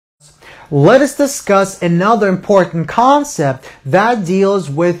let us discuss another important concept that deals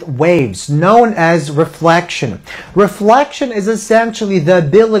with waves, known as reflection. Reflection is essentially the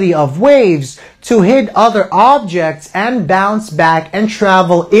ability of waves to hit other objects and bounce back and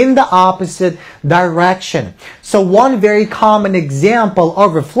travel in the opposite direction. So one very common example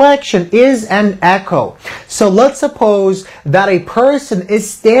of reflection is an echo. So let's suppose that a person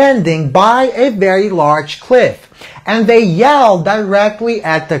is standing by a very large cliff and they yell directly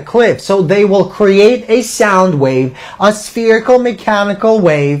at the cliff. So they will create a sound wave, a spherical mechanical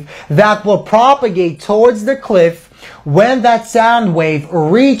wave that will propagate towards the cliff. When that sound wave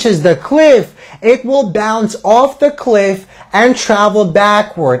reaches the cliff, it will bounce off the cliff and travel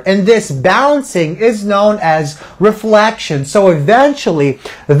backward. And this bouncing is known as reflection. So eventually,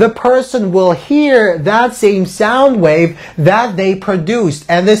 the person will hear that same sound wave that they produced.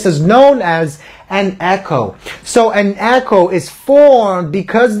 And this is known as an echo. So an echo is formed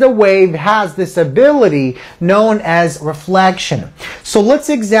because the wave has this ability known as reflection. So let's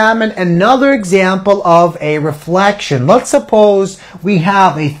examine another example of a reflection. Let's suppose we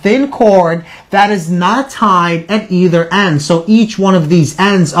have a thin cord that is not tied at either end. So each one of these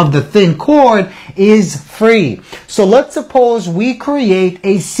ends of the thin cord is free. So let's suppose we create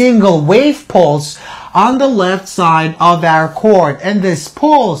a single wave pulse on the left side of our cord, and this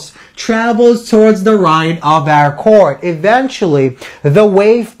pulse travels towards the right of our cord. Eventually, the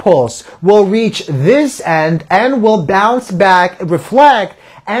wave pulse will reach this end and will bounce back, reflect,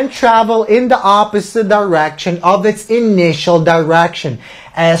 and travel in the opposite direction of its initial direction,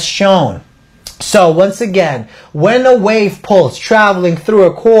 as shown. So once again, when a wave pulse traveling through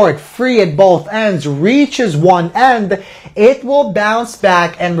a cord free at both ends reaches one end, it will bounce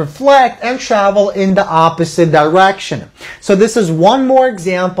back and reflect and travel in the opposite direction. So this is one more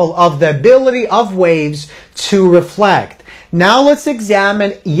example of the ability of waves to reflect. Now let's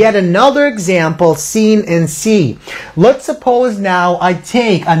examine yet another example seen in C. Let's suppose now I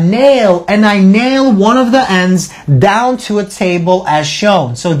take a nail and I nail one of the ends down to a table as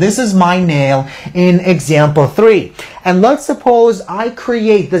shown. So this is my nail in example 3. And let's suppose I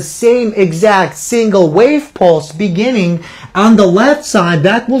create the same exact single wave pulse beginning on the left side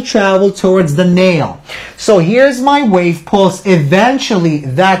that will travel towards the nail. So here's my wave pulse. Eventually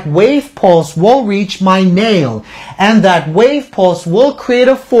that wave pulse will reach my nail, and that wave pulse will create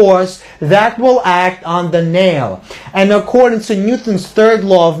a force that will act on the nail. And according to Newton's third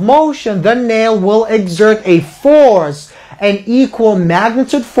law of motion, the nail will exert a force, an equal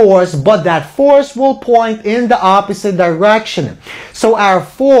magnitude force, but that force will point in the opposite direction. So our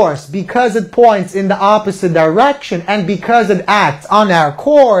force, because it points in the opposite direction and because it acts on our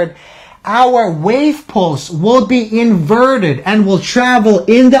cord, our wave pulse will be inverted and will travel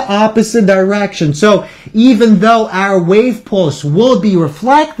in the opposite direction. So even though our wave pulse will be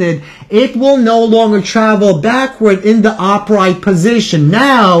reflected, it will no longer travel backward in the upright position.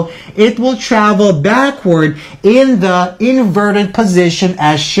 Now it will travel backward in the inverted position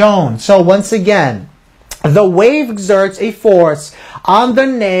as shown. So once again, the wave exerts a force on the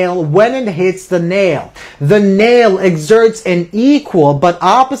nail when it hits the nail. The nail exerts an equal but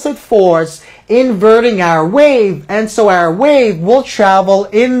opposite force, inverting our wave, and so our wave will travel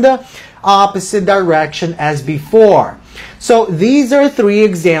in the opposite direction as before. So these are 3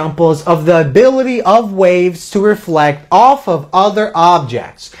 examples of the ability of waves to reflect off of other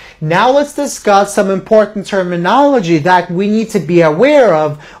objects. Now let's discuss some important terminology that we need to be aware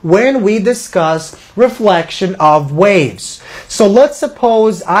of when we discuss reflection of waves. So let's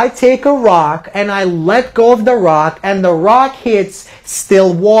suppose I take a rock and I let go of the rock and the rock hits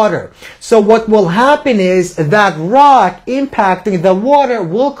still water. So what will happen is that rock impacting the water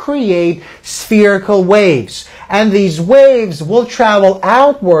will create spherical waves. And these waves will travel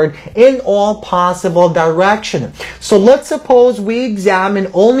outward in all possible directions. So let's suppose we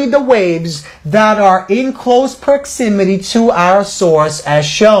examine only the waves that are in close proximity to our source as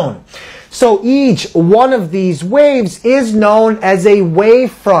shown. So each one of these waves is known as a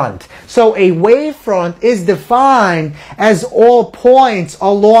wavefront. So a wavefront is defined as all points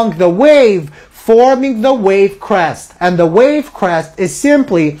along the wave forming the wave crest. And the wave crest is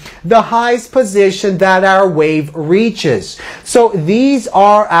simply the highest position that our wave reaches. So these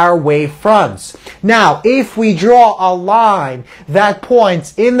are our wave fronts. Now, if we draw a line that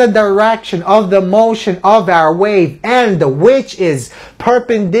points in the direction of the motion of our wave and which is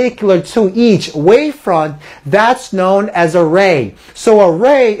perpendicular to each wavefront, that's known as a ray. So a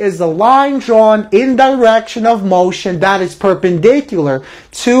ray is a line drawn in direction of motion that is perpendicular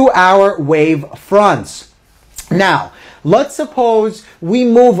to our wave fronts. Now, Let's suppose we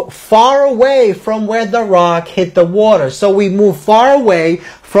move far away from where the rock hit the water. So we move far away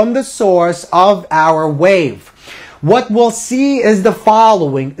from the source of our wave. What we'll see is the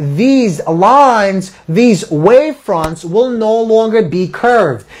following. These lines, these wavefronts will no longer be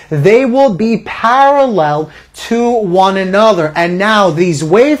curved. They will be parallel to one another. And now these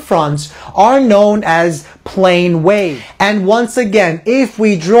wavefronts are known as plane wave. And once again, if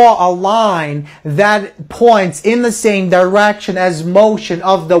we draw a line that points in the same direction as motion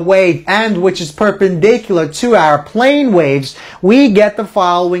of the wave and which is perpendicular to our plane waves, we get the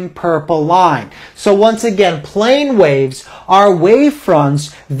following purple line. So once again, plane waves are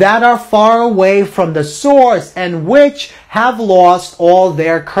wavefronts that are far away from the source and which have lost all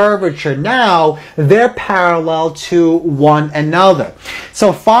their curvature. Now they're parallel to one another.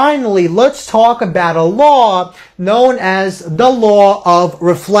 So finally, let's talk about a law known as the law of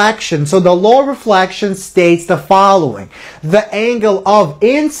reflection. So the law of reflection states the following. The angle of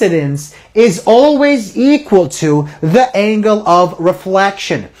incidence is always equal to the angle of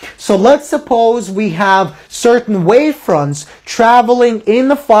reflection. So let's suppose we have certain wavefronts traveling in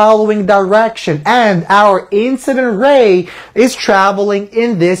the following direction and our incident ray is traveling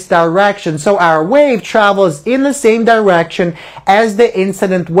in this direction. So our wave travels in the same direction as the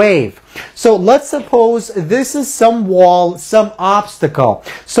incident wave. So let's suppose this is some wall, some obstacle.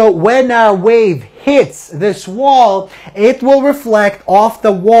 So when our wave hits this wall, it will reflect off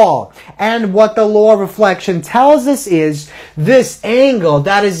the wall. And what the law of reflection tells us is this angle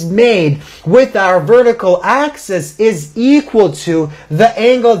that is made with our vertical axis is equal to the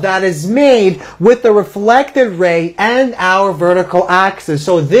angle that is made with the reflected ray and our vertical axis.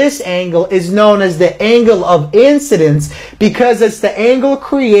 So this angle is known as the angle of incidence because it's the angle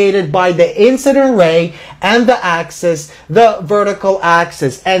created by the incident ray and the axis, the vertical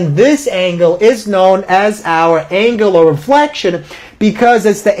axis. And this angle is known as our angle of reflection because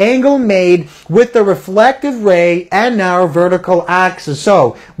it's the angle made with the reflected ray and our vertical axis.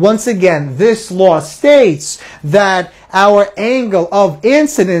 So once again, this law states that our angle of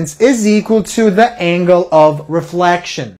incidence is equal to the angle of reflection.